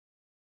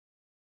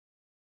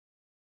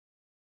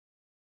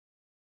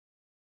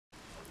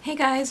Hey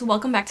guys,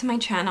 welcome back to my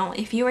channel.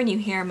 If you are new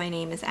here, my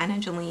name is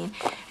Jolene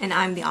and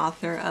I'm the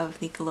author of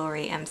the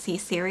Glory MC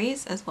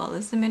series as well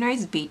as the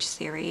MOONRISE Beach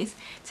series.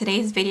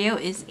 Today's video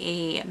is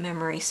a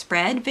memory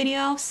spread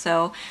video,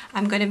 so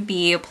I'm going to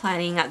be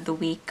planning the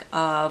week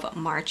of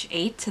March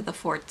 8th to the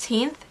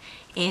 14th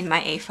in my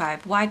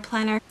A5 wide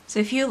planner. So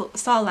if you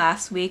saw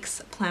last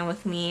week's plan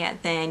with me,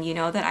 then you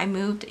know that I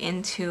moved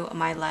into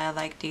my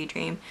Lilac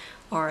Daydream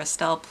or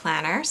Estelle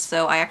planner.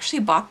 So I actually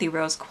bought the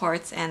rose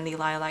quartz and the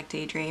Lilac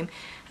Daydream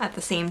at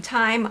the same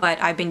time,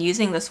 but I've been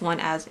using this one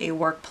as a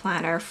work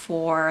planner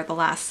for the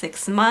last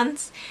 6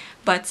 months.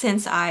 But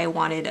since I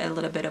wanted a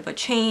little bit of a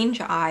change,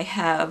 I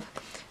have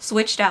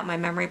switched out my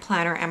memory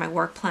planner and my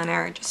work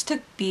planner just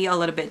to be a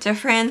little bit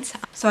different.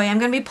 So I am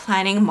going to be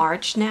planning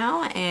March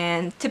now,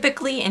 and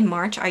typically in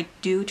March I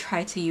do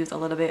try to use a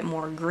little bit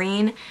more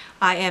green.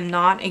 I am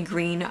not a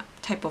green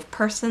type of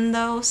person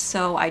though,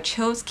 so I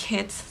chose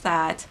kits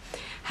that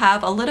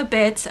have a little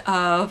bit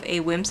of a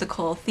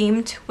whimsical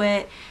theme to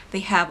it. They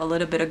have a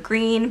little bit of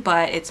green,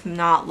 but it's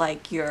not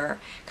like your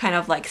kind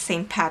of like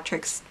St.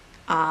 Patrick's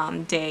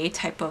Day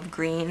type of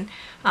green.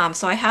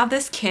 So I have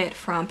this kit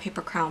from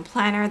Paper Crown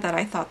Planner that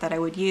I thought that I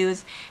would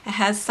use. It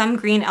has some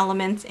green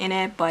elements in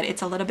it, but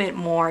it's a little bit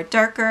more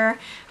darker.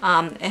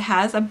 It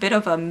has a bit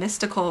of a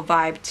mystical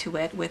vibe to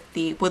it with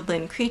the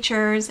woodland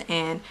creatures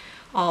and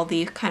all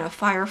the kind of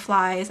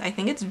fireflies. I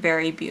think it's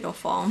very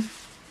beautiful.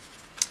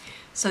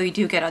 So you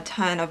do get a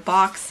ton of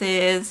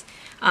boxes.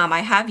 I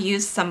have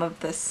used some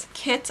of this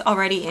kit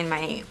already in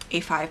my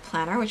A5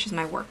 planner, which is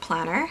my work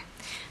planner.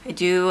 I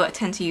do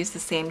tend to use the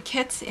same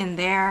kits in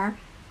there,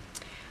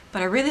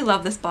 but I really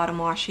love this bottom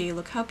washi.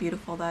 Look how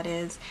beautiful that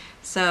is.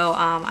 So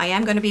I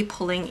am going to be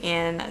pulling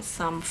in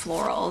some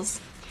florals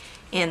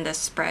in this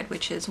spread,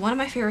 which is one of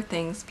my favorite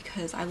things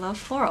because I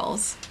love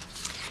florals.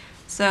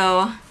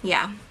 So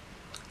yeah,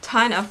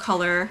 ton of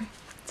color,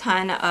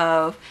 ton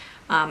of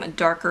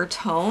darker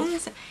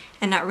tones,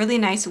 and that really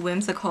nice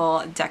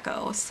whimsical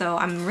deco. So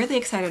I'm really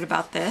excited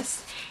about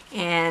this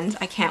and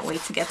I can't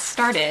wait to get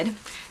started.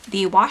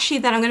 The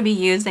washi that I'm going to be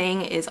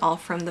using is all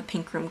from the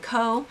Pink Room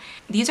Co.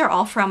 These are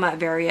all from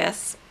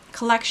various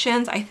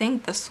collections. I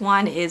think this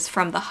one is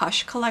from the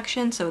Hush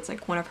collection, so it's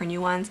like one of her new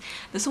ones.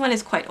 This one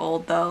is quite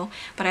old though,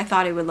 but I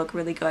thought it would look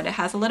really good. It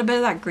has a little bit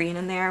of that green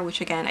in there,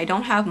 which again, I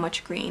don't have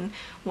much green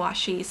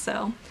washi,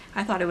 so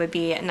I thought it would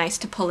be nice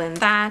to pull in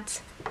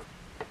that.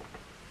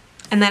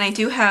 And then I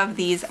do have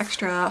these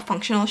extra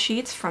functional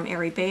sheets from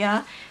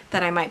ArieBea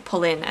that I might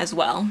pull in as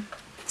well.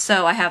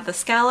 So I have the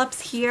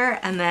scallops here,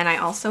 and then I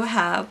also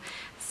have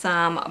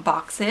some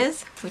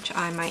boxes, which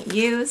I might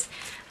use.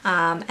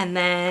 And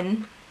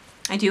then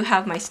I do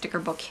have my sticker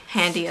book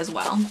handy as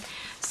well.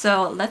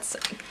 So let's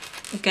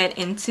get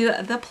into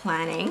the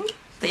planning.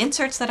 The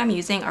inserts that I'm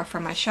using are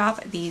from my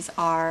shop. These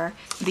are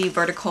the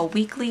vertical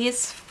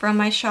weeklies from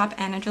my shop,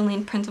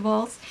 Jolene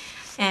Printables.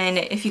 And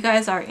if you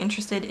guys are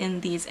interested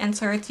in these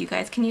inserts, you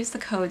guys can use the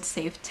code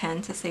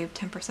SAVE10 to save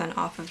 10%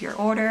 off of your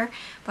order.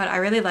 But I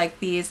really like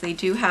these. They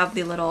do have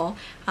the little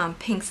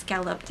pink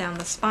scallop down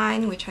the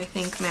spine, which I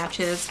think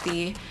matches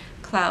the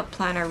cloud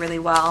planner really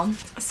well.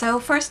 So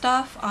first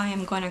off, I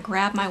am going to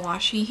grab my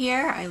washi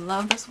here. I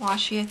love this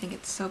washi. I think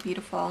it's so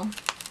beautiful.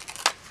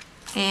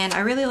 And I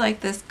really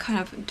like this kind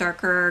of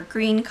darker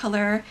green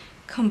color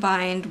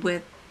combined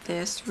with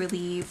this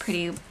really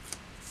pretty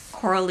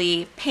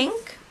corally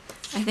pink.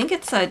 I think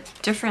it's a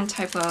different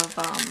type of,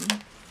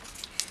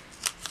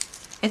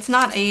 it's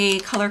not a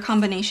color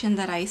combination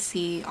that I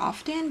see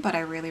often, but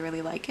I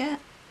really like it.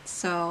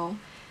 So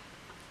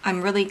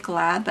I'm really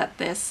glad that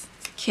this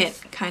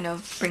kit kind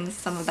of brings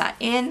some of that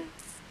in.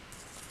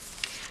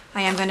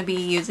 I am going to be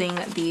using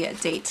the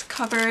date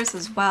covers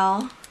as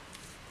well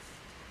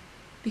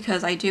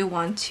because I do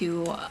want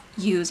to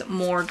use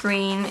more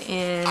green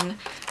in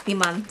the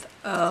month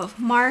of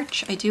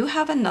March. I do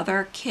have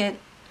another kit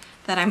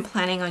that I'm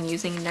planning on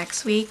using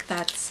next week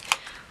that's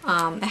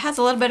it has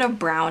a little bit of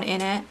brown in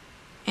it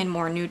and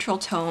more neutral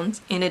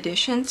tones in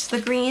addition to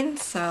the green.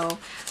 So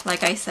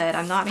like I said,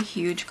 I'm not a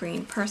huge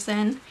green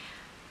person,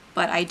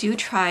 but I do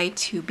try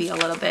to be a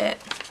little bit,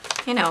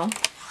 you know,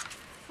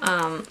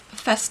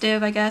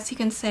 festive, I guess you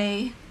can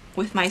say,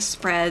 with my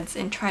spreads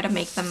and try to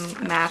make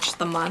them match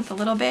the month a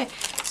little bit.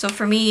 So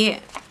for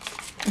me,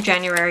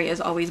 January is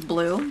always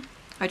blue.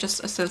 I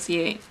just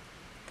associate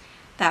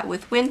that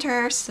with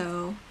winter,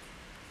 so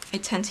I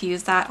tend to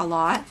use that a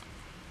lot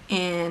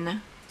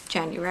in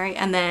January.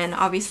 And then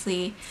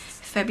obviously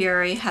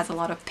February has a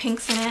lot of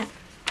pinks in it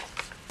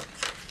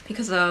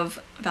because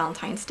of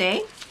Valentine's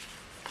Day.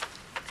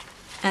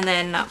 And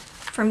then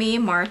for me,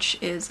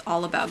 March is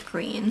all about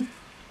green.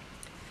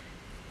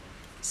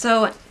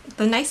 So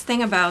the nice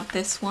thing about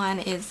this one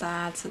is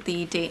that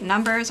the date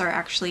numbers are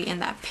actually in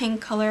that pink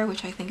color,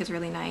 which I think is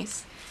really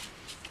nice.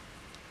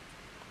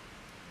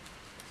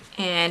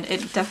 And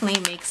it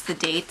definitely makes the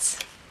dates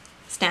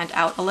stand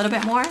out a little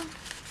bit more.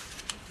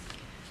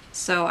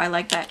 So I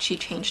like that she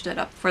changed it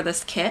up for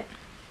this kit.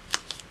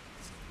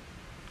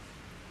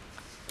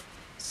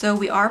 So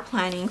we are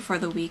planning for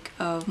the week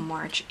of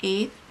March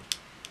 8th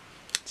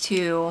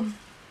to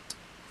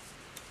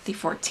the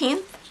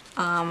 14th.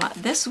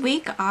 This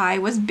week I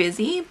was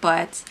busy,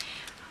 but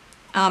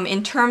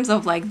in terms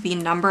of like the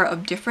number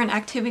of different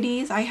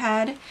activities I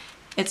had,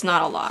 it's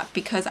not a lot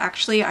because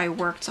actually I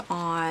worked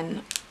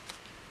on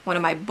one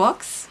of my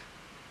books.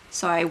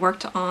 So I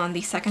worked on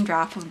the second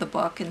draft of the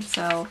book, and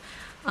so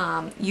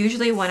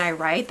usually when I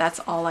write,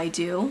 that's all I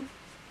do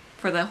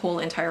for the whole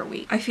entire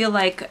week. I feel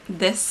like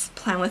this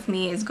plan with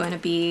me is going to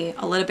be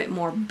a little bit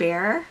more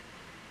bare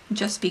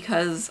just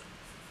because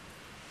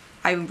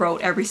I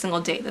wrote every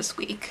single day this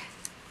week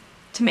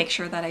to make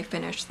sure that I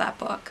finished that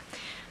book.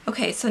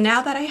 Okay, so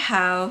now that I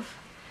have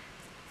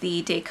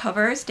the day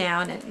covers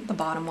down and the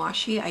bottom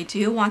washi, I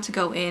do want to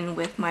go in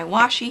with my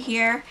washi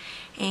here,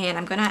 and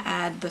I'm gonna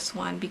add this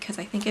one because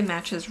I think it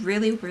matches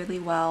really, really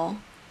well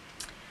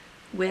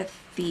with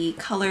the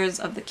colors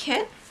of the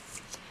kit.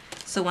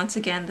 So once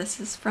again, this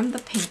is from the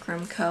Pink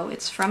Room Co.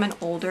 It's from an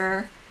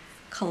older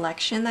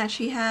collection that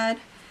she had,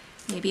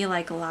 maybe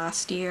like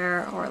last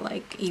year or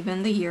like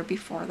even the year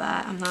before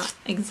that. I'm not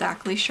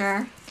exactly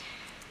sure.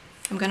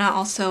 I'm gonna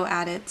also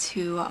add it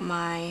to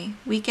my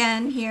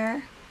weekend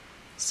here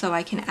so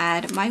I can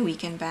add my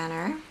weekend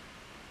banner.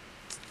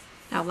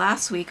 Now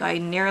last week I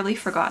nearly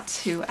forgot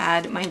to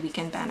add my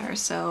weekend banner,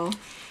 so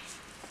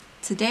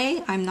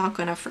today I'm not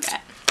gonna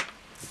forget.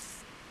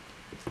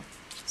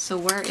 So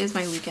where is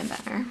my weekend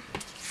banner?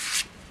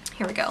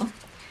 Here we go.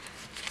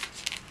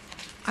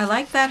 I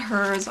like that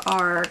hers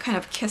are kind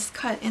of kiss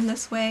cut in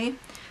this way.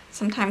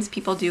 Sometimes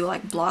people do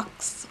like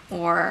blocks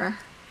or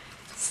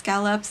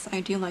scallops.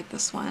 I do like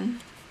this one.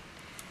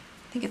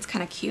 I think it's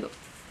kind of cute.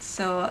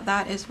 So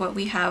that is what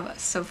we have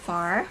so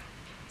far.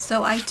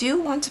 So I do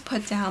want to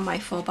put down my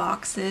full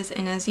boxes,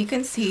 and as you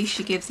can see,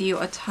 she gives you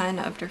a ton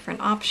of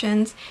different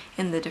options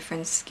in the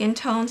different skin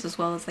tones as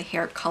well as the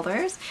hair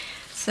colors.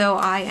 So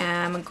I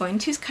am going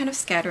to kind of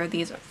scatter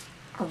these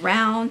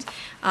around.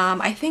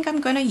 I think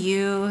I'm going to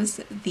use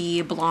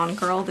the blonde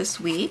girl this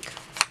week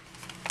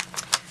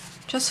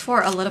just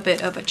for a little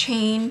bit of a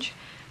change.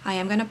 I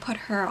am going to put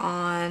her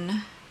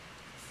on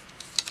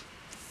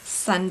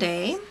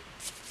Sunday,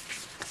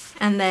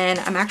 and then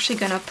I'm actually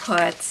going to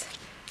put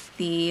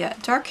the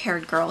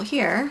dark-haired girl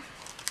here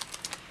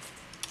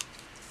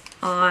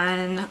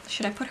on,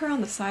 should I put her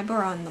on the sidebar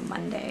or on the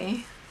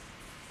Monday?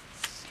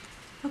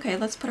 Okay,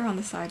 let's put her on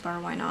the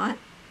sidebar, why not?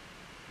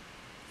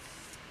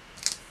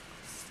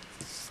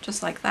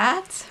 Just like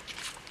that.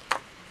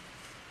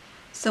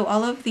 So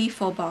all of the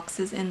full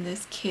boxes in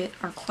this kit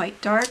are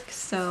quite dark,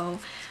 so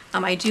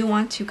I do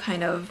want to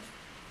kind of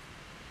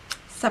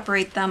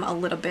separate them a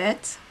little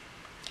bit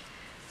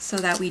so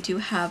that we do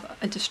have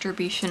a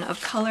distribution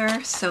of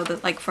color. So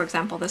that, like for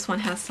example, this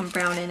one has some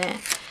brown in it,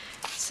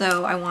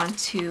 so I want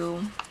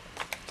to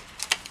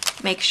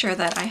make sure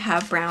that I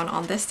have brown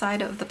on this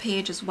side of the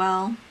page as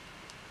well.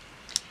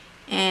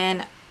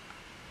 And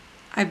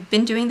I've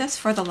been doing this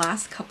for the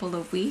last couple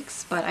of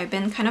weeks, but I've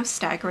been kind of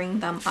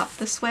staggering them up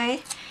this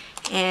way,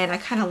 and I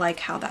kind of like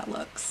how that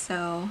looks.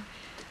 So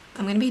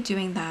I'm going to be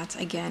doing that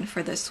again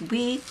for this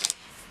week.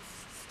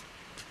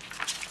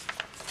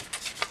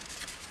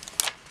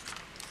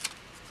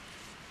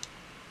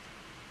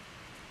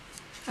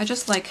 I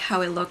just like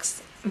how it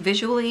looks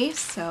visually,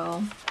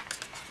 so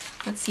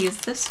let's use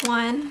this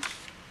one.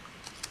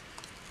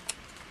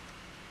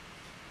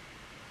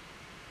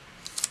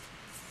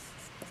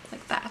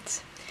 Like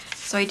that.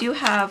 So I do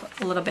have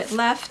a little bit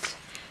left,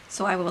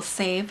 so I will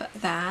save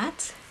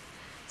that.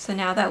 So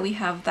now that we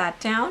have that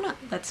down,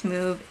 let's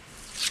move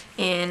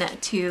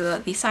into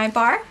the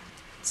sidebar.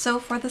 So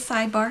for the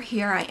sidebar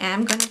here, I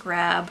am going to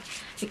grab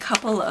a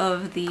couple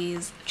of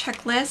these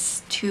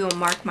checklists to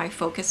mark my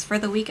focus for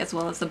the week, as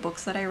well as the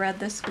books that I read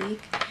this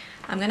week.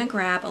 I'm going to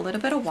grab a little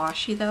bit of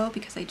washi though,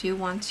 because I do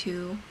want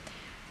to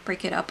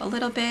break it up a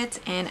little bit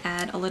and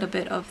add a little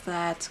bit of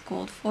that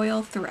gold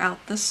foil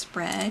throughout the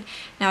spread.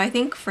 Now I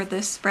think for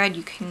this spread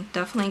you can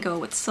definitely go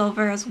with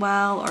silver as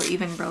well, or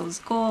even rose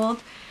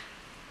gold.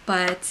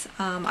 But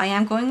I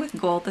am going with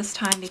gold this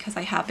time because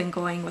I have been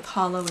going with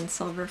hollow and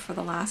silver for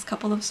the last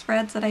couple of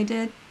spreads that I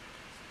did.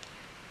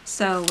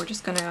 So we're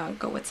just gonna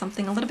go with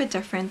something a little bit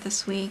different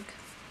this week.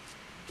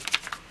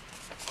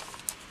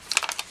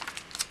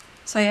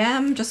 So I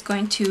am just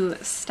going to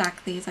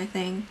stack these, I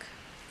think.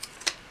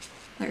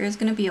 There is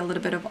gonna be a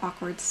little bit of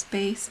awkward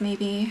space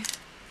maybe.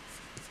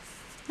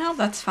 No,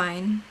 that's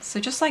fine. So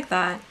just like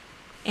that.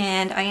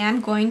 And I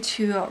am going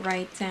to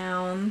write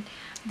down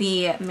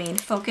the main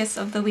focus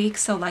of the week.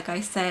 So like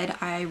I said,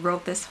 I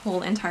wrote this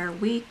whole entire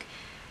week.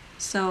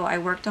 So I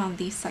worked on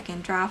the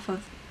second draft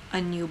of a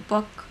new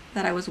book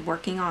that I was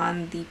working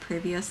on the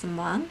previous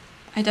month.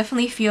 I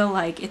definitely feel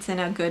like it's in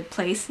a good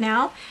place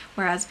now,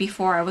 whereas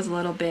before I was a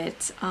little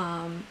bit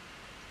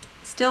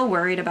still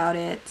worried about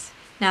it.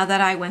 Now that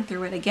I went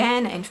through it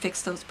again and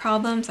fixed those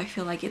problems, I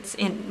feel like it's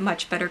in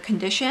much better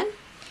condition.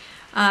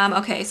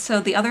 Okay, so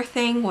the other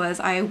thing was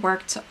I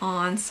worked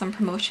on some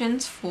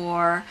promotions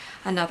for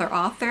another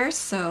author.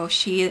 So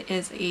she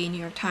is a New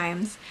York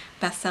Times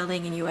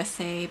bestselling and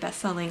USA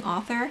bestselling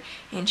author,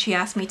 and she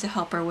asked me to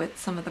help her with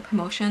some of the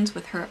promotions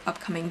with her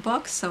upcoming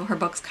books. So her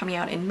book's coming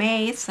out in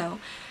May, so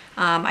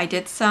I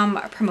did some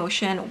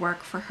promotion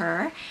work for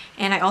her,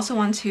 and I also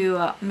want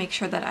to make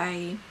sure that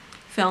I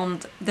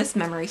filmed this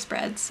memory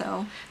spread,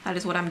 so that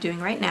is what I'm doing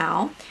right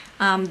now.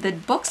 The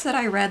books that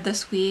I read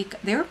this week,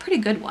 they were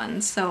pretty good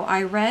ones. So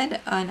I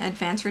read an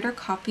advanced reader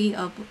copy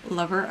of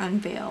Lover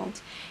Unveiled,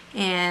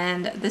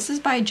 and this is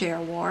by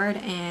J.R. Ward,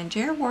 and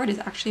J.R. Ward is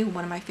actually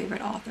one of my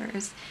favorite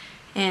authors,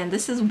 and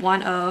this is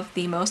one of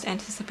the most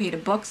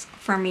anticipated books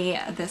for me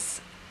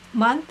this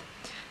month.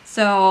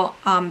 So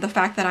the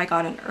fact that I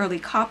got an early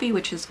copy,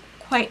 which is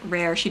quite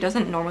rare, she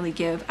doesn't normally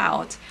give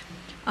out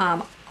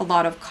a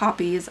lot of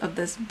copies of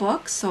this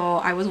book, so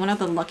I was one of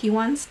the lucky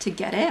ones to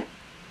get it,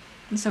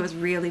 and so I was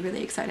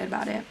really excited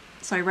about it.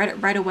 So I read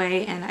it right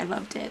away and I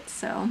loved it.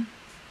 So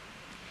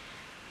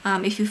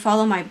if you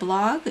follow my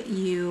blog,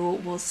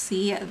 you will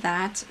see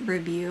that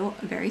review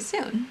very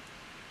soon.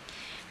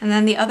 And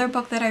then the other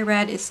book that I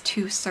read is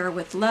To Sir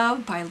with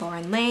Love by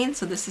Lauren Lane.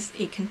 So this is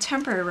a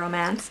contemporary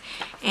romance,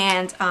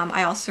 and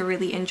I also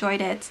really enjoyed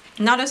it.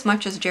 Not as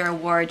much as J.R.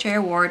 Ward.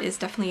 J.R. Ward is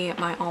definitely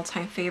my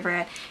all-time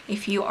favorite.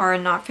 If you are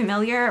not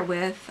familiar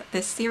with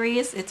this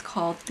series, it's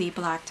called the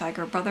Black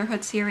Tiger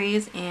Brotherhood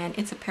series, and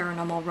it's a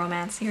paranormal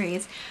romance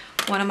series.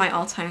 One of my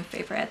all-time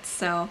favorites.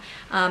 So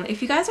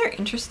if you guys are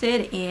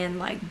interested in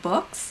like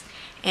books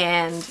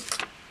and,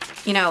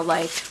 you know,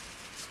 like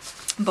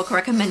book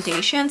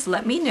recommendations,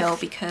 let me know,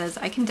 because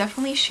I can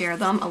definitely share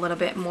them a little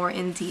bit more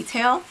in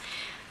detail,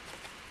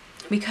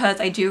 because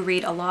I do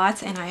read a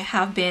lot and I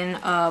have been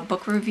a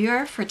book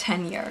reviewer for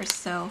 10 years,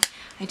 so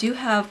I do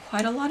have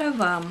quite a lot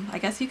of I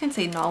guess you can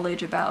say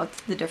knowledge about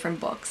the different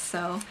books.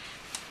 So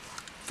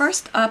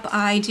first up,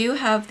 I do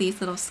have these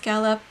little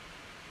scallop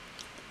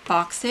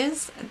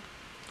boxes,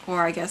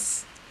 or I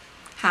guess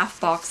half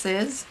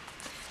boxes,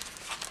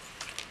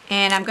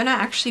 and I'm gonna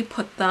actually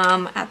put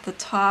them at the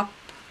top.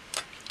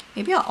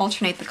 Maybe I'll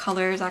alternate the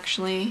colors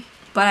actually,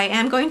 but I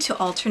am going to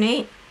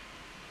alternate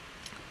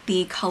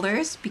the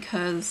colors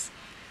because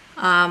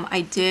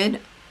I did,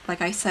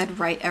 like I said,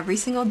 write every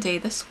single day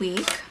this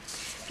week,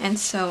 and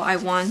so I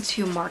want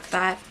to mark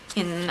that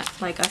in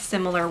like a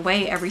similar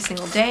way every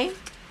single day.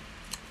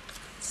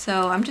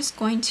 So I'm just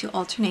going to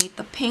alternate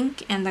the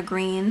pink and the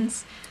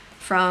greens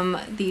from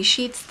the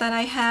sheets that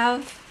I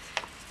have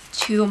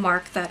to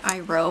mark that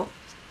I wrote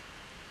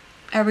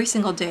every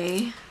single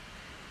day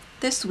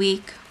this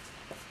week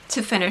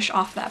to finish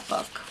off that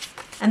book.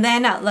 And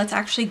then let's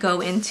actually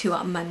go into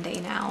Monday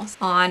now.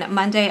 On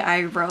Monday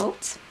I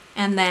wrote,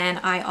 and then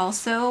I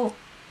also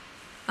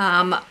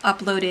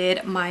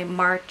uploaded my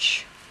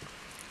March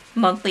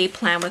monthly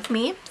plan with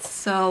me.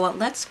 So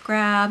let's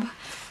grab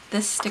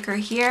this sticker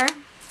here.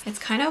 It's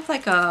kind of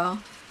like a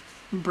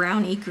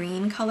browny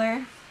green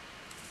color.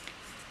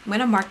 I'm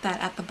gonna mark that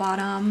at the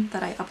bottom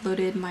that I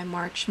uploaded my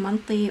March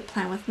monthly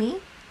plan with me.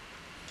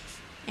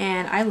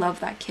 And I love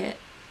that kit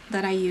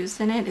that I used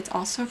in it. It's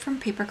also from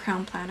Paper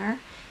Crown Planner.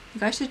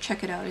 You guys should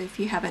check it out if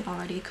you haven't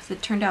already, because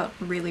it turned out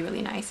really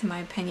nice in my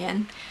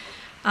opinion.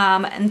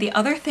 And the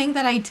other thing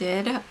that I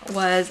did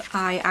was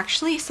I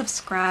actually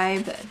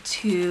subscribed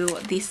to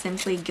the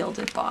Simply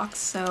Gilded box.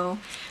 So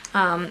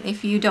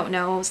if you don't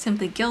know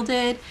Simply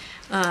Gilded,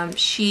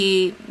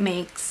 she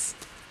makes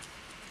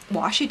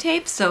washi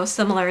tape, so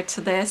similar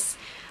to this.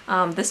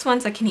 This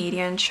one's a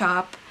Canadian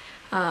shop,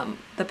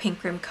 the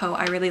Pink Rim Co.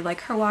 I really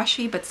like her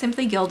washi, but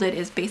Simply Gilded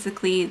is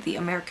basically the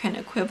American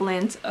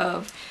equivalent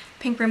of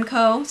Pink Rim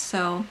Co.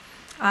 So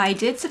I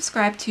did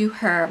subscribe to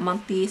her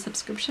monthly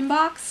subscription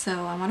box,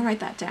 so I want to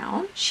write that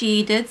down.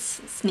 She did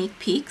sneak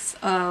peeks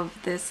of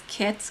this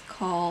kit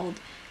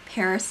called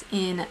Paris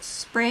in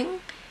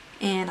Spring,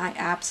 and I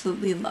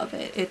absolutely love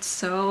it. It's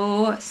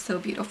so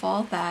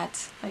beautiful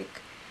that, like,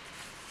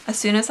 as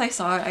soon as I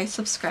saw it, I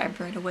subscribed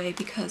right away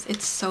because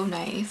it's so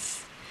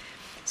nice.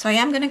 So I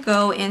am going to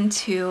go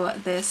into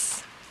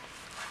this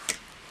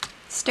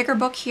sticker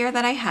book here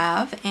that I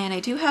have, and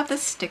I do have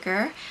this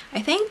sticker.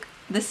 I think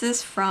this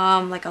is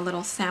from like a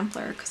little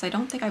sampler because I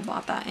don't think I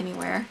bought that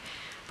anywhere,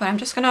 but I'm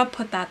just going to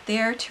put that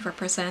there to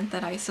represent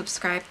that I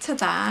subscribed to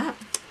that.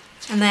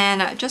 And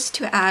then just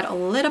to add a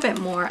little bit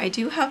more, I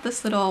do have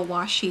this little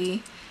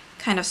washi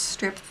kind of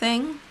strip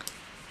thing,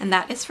 and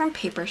that is from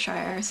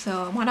Papershire.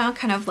 So I want to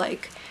kind of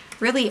like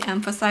really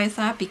emphasize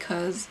that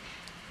because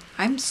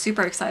I'm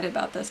super excited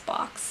about this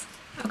box.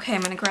 Okay,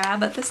 I'm going to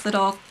grab this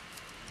little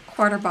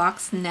quarter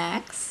box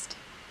next.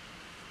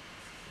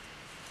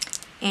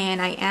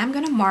 And I am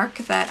going to mark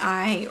that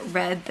I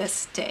read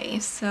this day.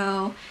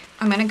 So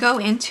I'm going to go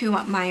into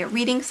my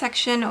reading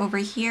section over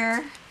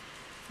here.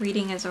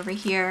 Reading is over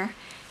here.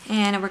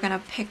 And we're going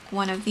to pick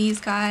one of these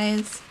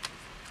guys.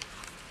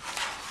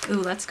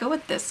 Ooh, let's go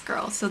with this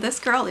girl. So this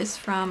girl is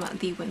from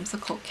The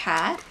Whimsical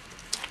Cat.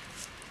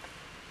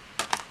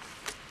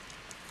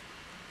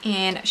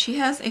 And she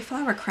has a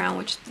flower crown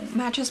which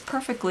matches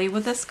perfectly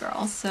with this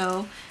girl.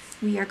 So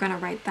we are going to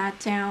write that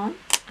down.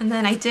 And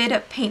then I did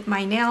paint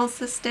my nails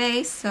this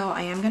day, so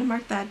I am going to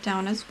mark that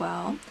down as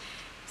well.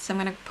 So I'm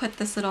going to put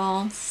this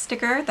little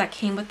sticker that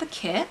came with the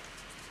kit.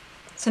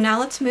 So now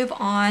let's move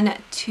on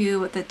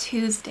to the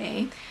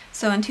Tuesday.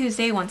 So on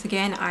Tuesday, once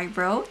again, I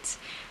wrote,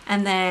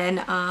 and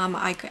then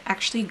I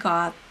actually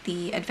got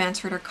the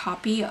advanced reader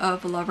copy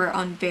of Lover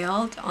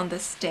Unveiled on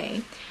this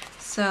day.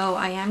 So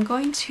I am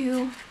going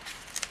to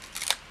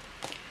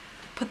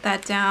put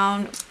that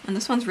down, and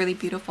this one's really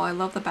beautiful. I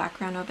love the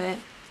background of it.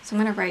 So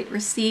I'm going to write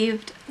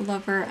Received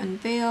Lover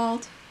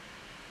Unveiled.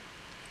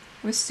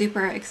 I was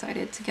super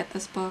excited to get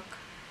this book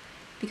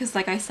because,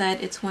 like I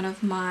said, it's one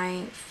of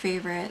my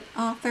favorite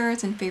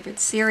authors and favorite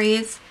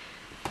series.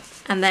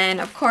 And then,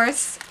 of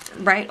course,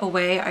 right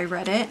away I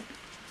read it.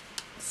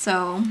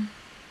 So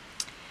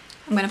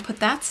I'm going to put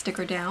that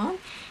sticker down.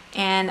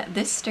 And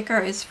this sticker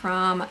is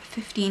from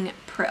 15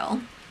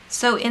 Prill.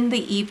 So in the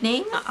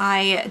evening,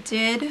 I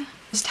did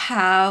just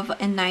have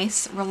a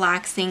nice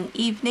relaxing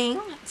evening.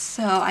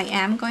 So I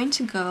am going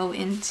to go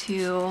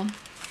into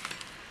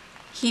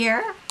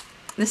here.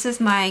 This is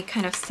my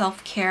kind of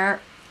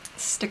self-care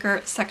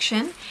sticker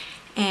section,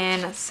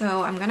 and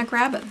so I'm gonna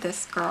grab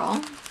this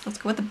girl. Let's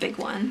go with the big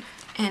one,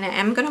 and I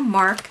am gonna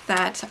mark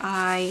that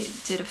I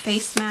did a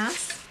face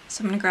mask.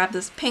 So I'm gonna grab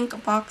this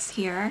pink box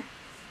here.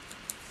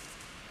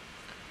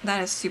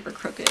 That is super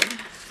crooked.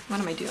 What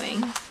am I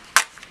doing?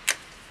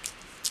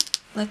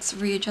 Let's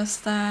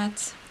readjust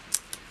that.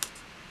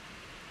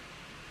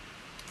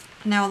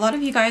 Now, a lot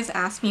of you guys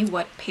ask me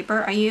what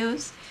paper I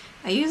use.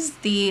 I use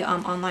the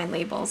online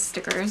labels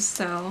stickers,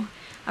 so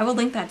I will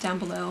link that down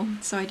below.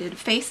 So I did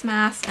face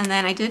mask, and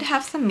then I did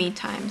have some me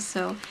time.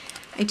 So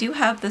I do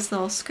have this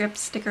little script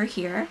sticker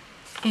here,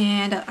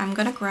 and I'm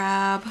gonna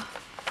grab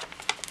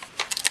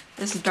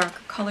this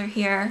darker color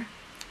here,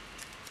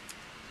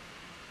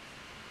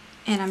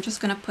 and I'm just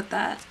gonna put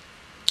that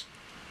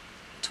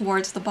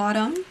towards the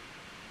bottom,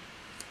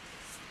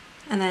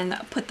 and then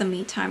put the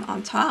me time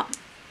on top,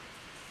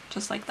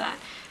 just like that.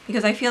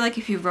 Because I feel like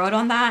if you wrote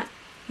on that,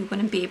 you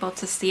wouldn't be able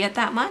to see it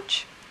that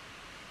much.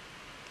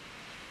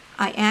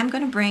 I am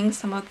going to bring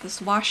some of this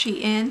washi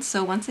in.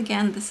 So once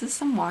again, this is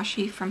some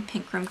washi from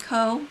Pink Room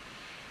Co.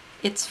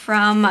 It's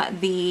from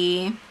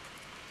the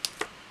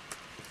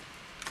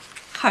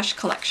Hush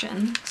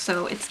collection.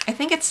 So I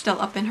think it's still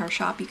up in her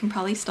shop. You can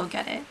probably still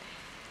get it.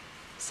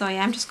 So I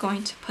am just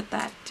going to put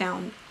that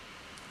down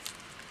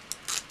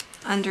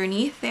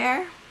underneath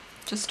there,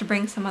 just to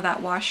bring some of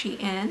that washi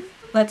in.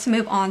 Let's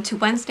move on to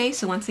Wednesday.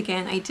 So once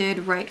again, I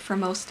did write for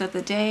most of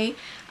the day.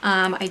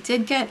 I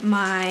did get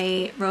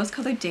my Rose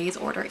Colored Days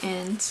order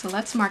in, so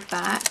let's mark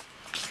that.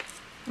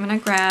 I'm gonna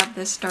grab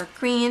this dark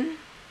green.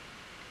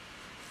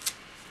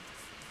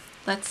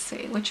 Let's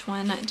see, which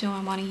one do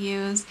I want to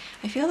use?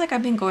 I feel like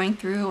I've been going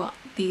through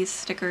these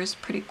stickers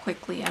pretty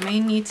quickly. I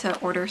may need to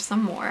order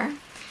some more.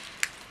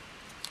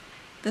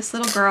 This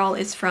little girl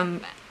is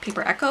from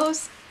Paper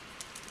Echoes.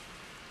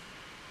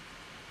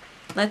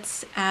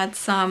 Let's add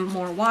some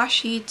more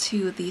washi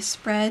to the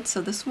spread. So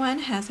this one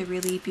has a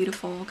really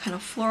beautiful kind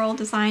of floral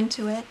design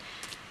to it.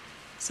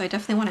 So I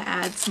definitely want to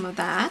add some of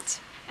that.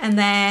 And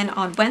then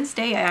on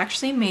Wednesday, I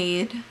actually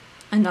made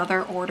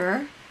another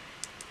order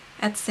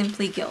at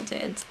Simply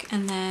Gilded.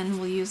 And then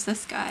we'll use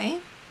this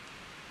guy,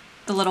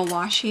 the little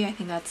washi. I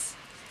think that's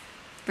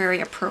very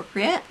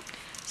appropriate.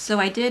 So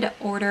I did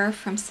order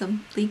from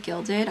Simply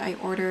Gilded. I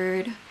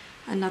ordered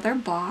another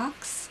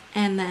box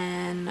and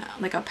then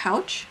like a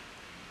pouch.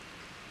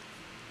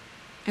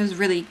 It was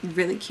really,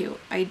 really cute.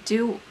 I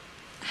do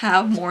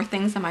have more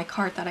things in my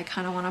cart that I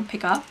kind of want to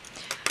pick up,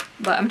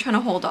 but I'm trying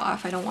to hold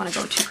off. I don't want to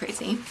go too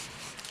crazy.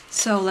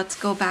 So let's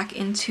go back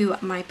into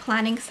my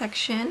planning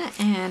section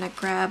and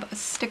grab a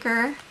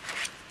sticker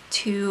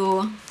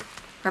to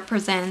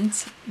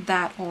represent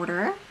that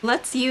order.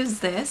 Let's use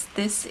this.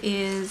 This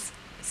is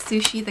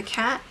Sushi the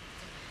Cat,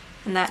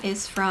 and that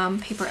is from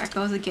Paper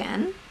Echoes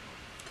again.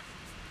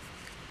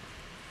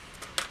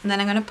 And then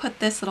I'm going to put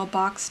this little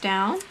box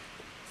down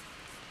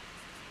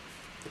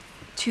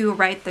to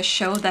write the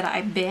show that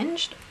I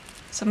binged.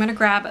 So I'm going to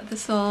grab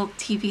this little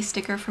TV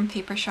sticker from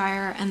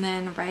Papershire and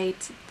then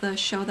write the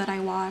show that I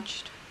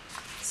watched.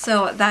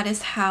 So that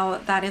is how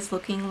that is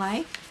looking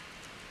like.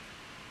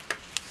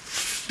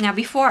 Now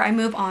before I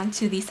move on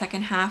to the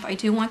second half, I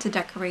do want to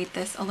decorate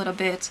this a little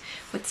bit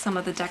with some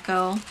of the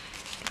deco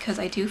because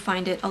I do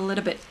find it a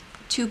little bit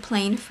too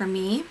plain for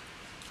me.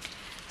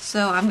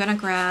 So I'm going to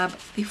grab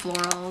the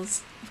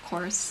florals, of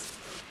course,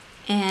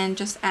 and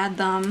just add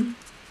them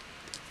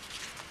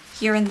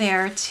here and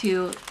there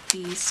to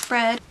the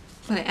spread.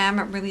 But I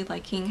am really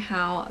liking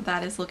how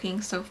that is looking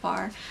so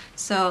far.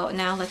 So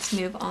now let's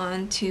move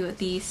on to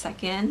the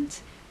second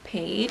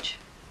page.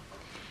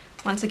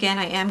 Once again,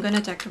 I am going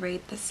to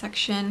decorate this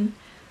section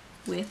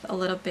with a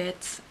little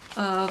bit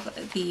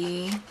of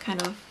the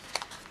kind of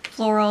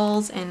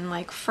florals and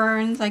like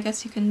ferns, I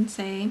guess you can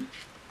say.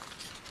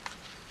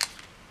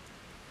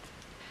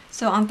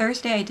 So on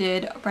Thursday I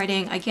did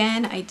writing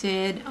again. I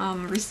did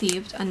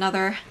received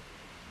another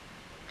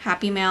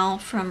Happy Mail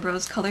from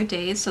Rose Colored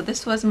Days. So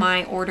this was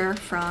my order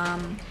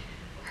from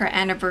her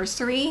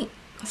anniversary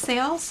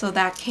sale. So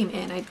that came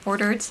in. I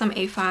ordered some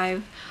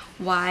A5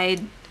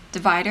 wide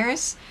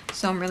dividers,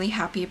 so I'm really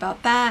happy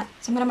about that.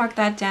 So I'm going to mark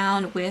that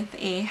down with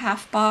a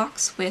half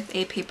box with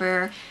a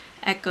Paper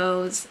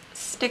Echoes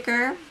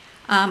sticker.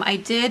 I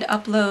did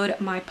upload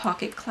my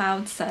Pocket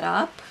Cloud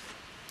setup,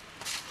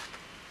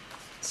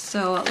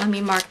 so let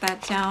me mark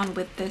that down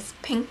with this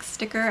pink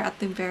sticker at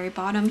the very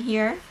bottom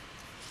here.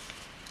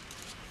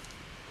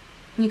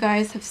 You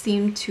guys have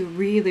seemed to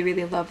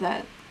really love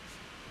that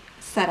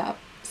setup,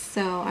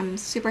 so I'm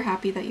super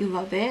happy that you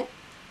love it.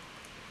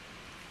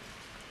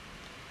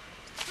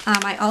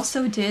 I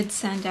also did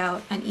send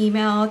out an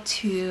email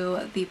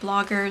to the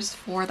bloggers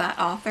for that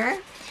author,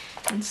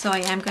 and so I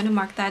am going to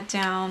mark that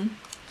down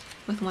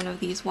with one of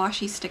these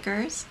washi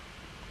stickers.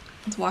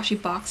 It's washi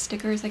box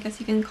stickers, I guess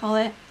you can call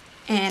it.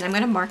 And I'm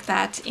going to mark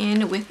that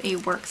in with a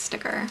work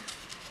sticker.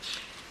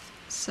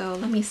 So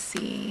let me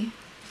see.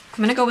 I'm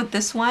going to go with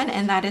this one,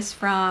 and that is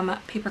from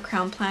Paper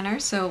Crown Planner,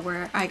 so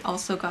where I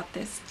also got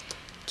this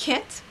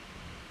kit.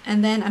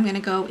 And then I'm going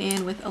to go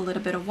in with a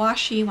little bit of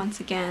washi once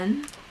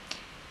again.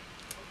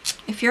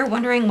 If you're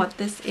wondering what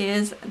this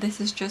is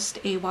just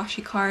a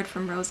washi card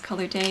from Rose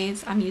Colored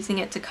Days. I'm using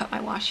it to cut my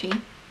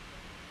washi.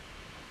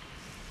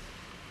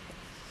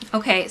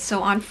 Okay,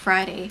 so on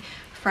Friday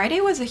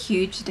was a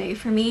huge day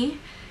for me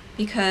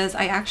because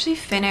I actually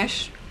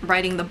finished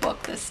writing the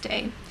book this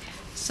day.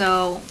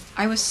 So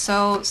I was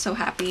so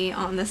happy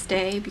on this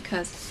day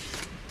because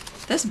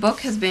this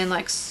book has been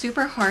like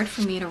super hard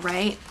for me to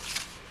write,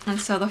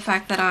 and so the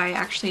fact that I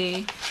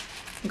actually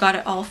got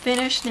it all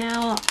finished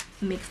now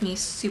makes me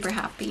super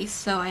happy.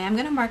 So I am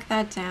going to mark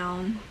that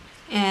down,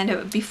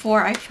 and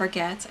before I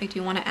forget, I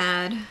do want to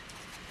add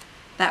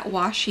that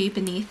washi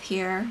beneath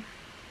here.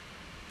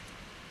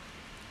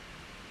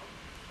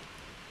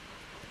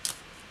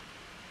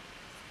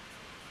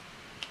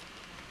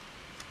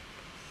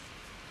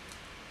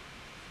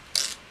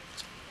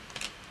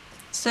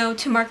 So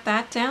to mark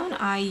that down,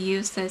 I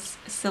use this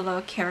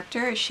Scylla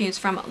character. She's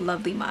from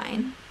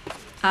Loveleemine.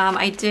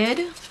 I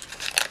did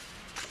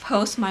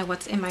post my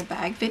what's in my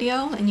bag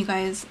video, and you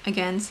guys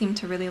again seem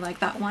to really like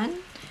that one.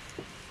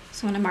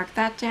 So I'm going to mark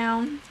that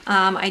down.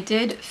 I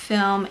did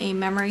film a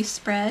memory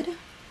spread.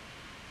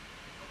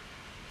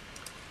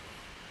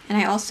 And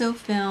I also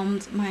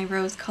filmed my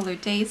Rose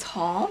Colored Days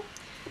haul.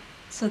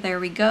 So there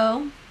we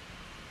go.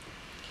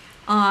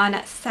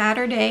 On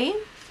Saturday,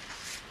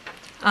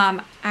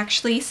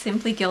 actually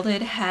Simply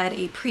Gilded had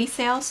a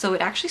pre-sale, so it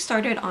actually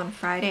started on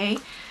Friday,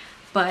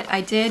 but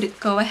I did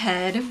go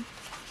ahead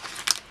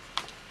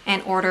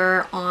and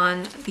order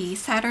on the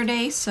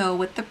Saturday. So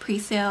with the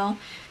pre-sale,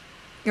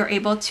 you're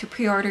able to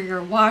pre-order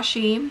your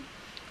washi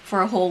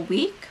for a whole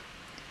week,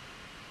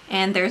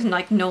 and there's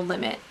like no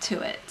limit to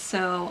it.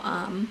 So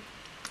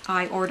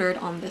I ordered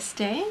on this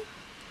day.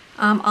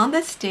 On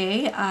this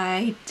day,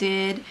 I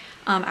did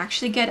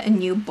actually get a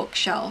new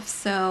bookshelf,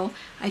 so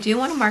I do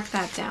want to mark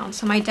that down.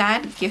 So my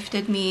dad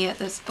gifted me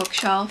this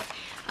bookshelf.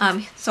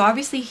 So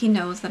obviously he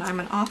knows that I'm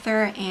an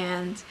author,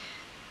 and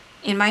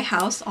in my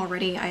house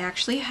already I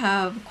actually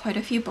have quite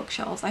a few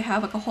bookshelves. I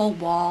have like a whole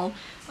wall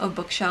of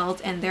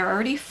bookshelves, and they're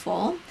already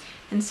full,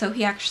 and so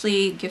he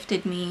actually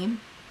gifted me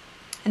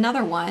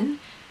another one,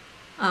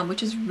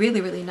 which is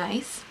really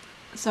nice.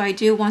 So I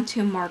do want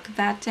to mark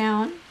that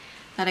down,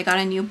 that I got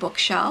a new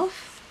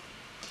bookshelf.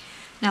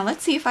 Now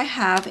let's see if I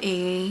have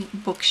a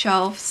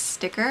bookshelf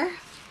sticker.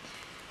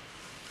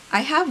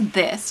 I have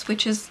this,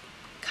 which is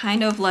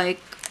kind of like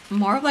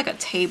more of like a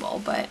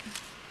table, but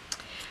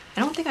I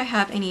don't think I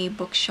have any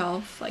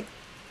bookshelf like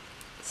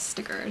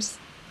stickers.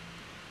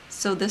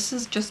 So this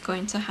is just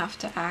going to have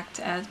to act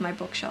as my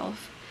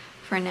bookshelf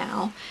for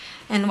now.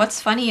 And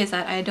what's funny is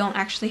that I don't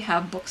actually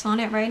have books on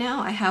it right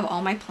now. I have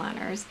all my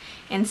planners,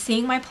 and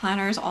seeing my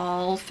planners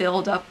all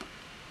filled up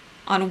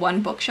on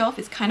one bookshelf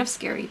is kind of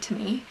scary to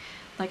me.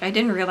 Like, I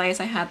didn't realize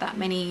I had that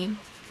many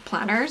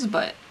planners,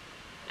 but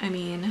I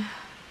mean,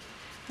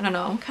 I don't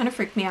know, kind of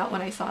freaked me out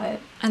when I saw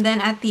it. And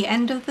then at the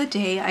end of the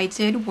day, I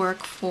did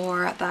work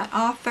for that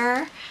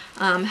author,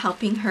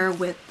 helping her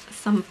with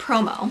some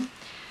promo.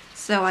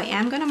 So I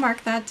am going to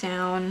mark that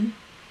down.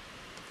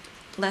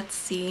 Let's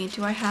see,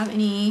 do I have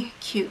any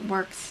cute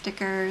work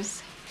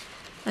stickers?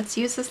 Let's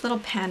use this little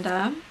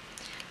panda.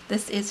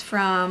 This is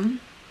from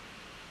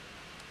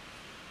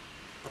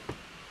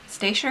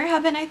Stationery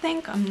Heaven, I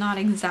think. I'm not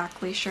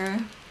exactly sure.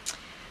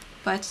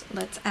 But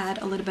let's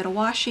add a little bit of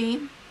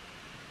washi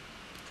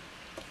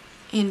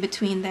in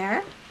between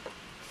there.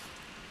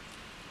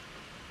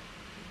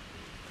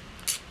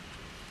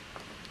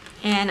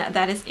 And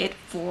that is it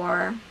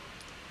for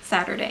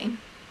Saturday.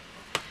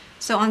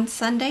 So on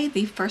Sunday,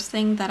 the first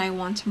thing that I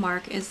want to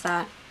mark is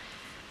that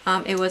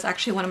it was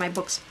actually one of my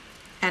books'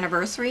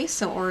 anniversary,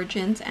 so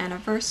Origins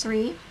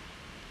Anniversary,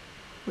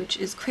 which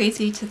is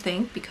crazy to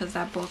think because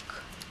that book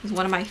is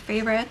one of my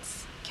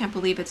favorites. Can't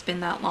believe it's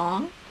been that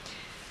long.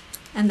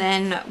 And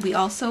then we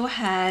also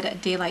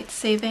had Daylight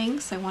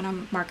Savings, so I want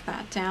to mark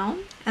that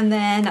down. And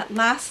then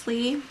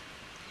lastly,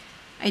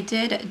 I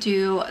did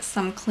do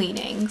some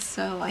cleaning,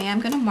 so I am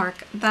going to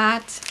mark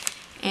that.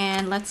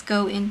 And let's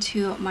go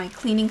into my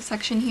cleaning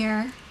section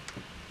here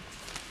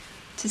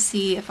to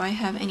see if I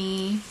have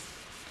any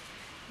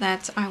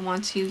that I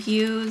want to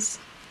use.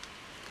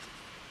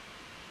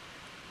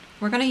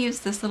 We're going to use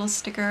this little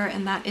sticker,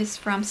 and that is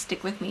from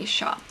Stick With Me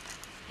Shop.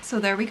 So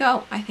there we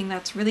go. I think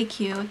that's really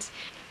cute.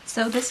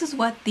 So this is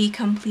what the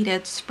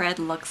completed spread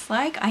looks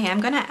like. I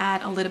am going to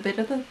add a little bit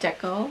of the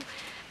deco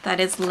that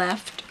is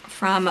left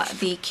from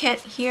the kit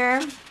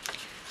here.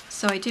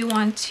 So I do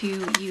want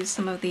to use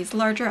some of these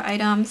larger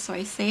items, so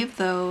I saved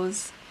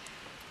those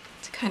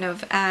to kind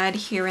of add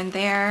here and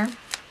there.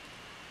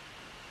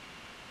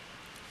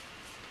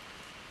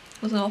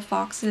 Those little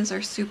foxes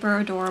are super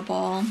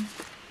adorable.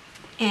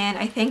 And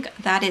I think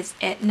that is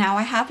it. Now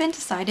I haven't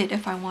decided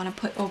if I want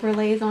to put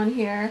overlays on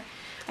here.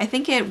 I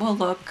think it will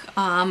look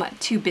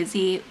too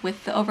busy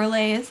with the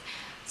overlays.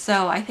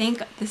 So I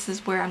think this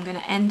is where I'm going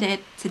to end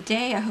it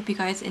today. I hope you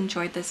guys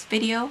enjoyed this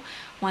video.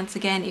 Once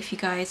again, if you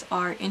guys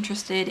are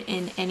interested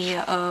in any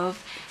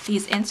of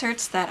these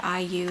inserts that I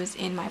use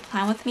in my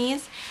Plan With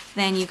Me's,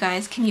 then you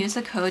guys can use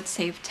the code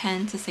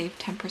SAVE10 to save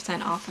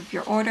 10% off of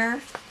your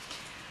order.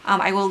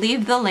 I will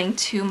leave the link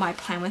to my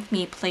Plan With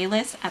Me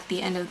playlist at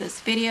the end of this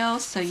video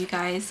so you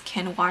guys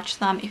can watch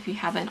them if you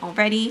haven't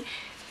already.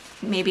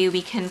 Maybe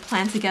we can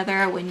plan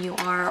together when you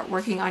are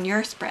working on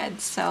your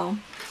spreads. So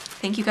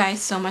thank you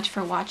guys so much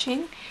for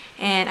watching,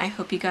 and I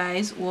hope you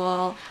guys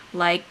will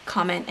like,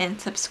 comment,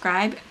 and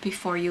subscribe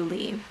before you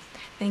leave.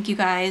 Thank you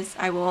guys.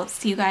 I will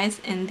see you guys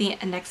in the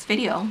next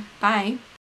video. Bye.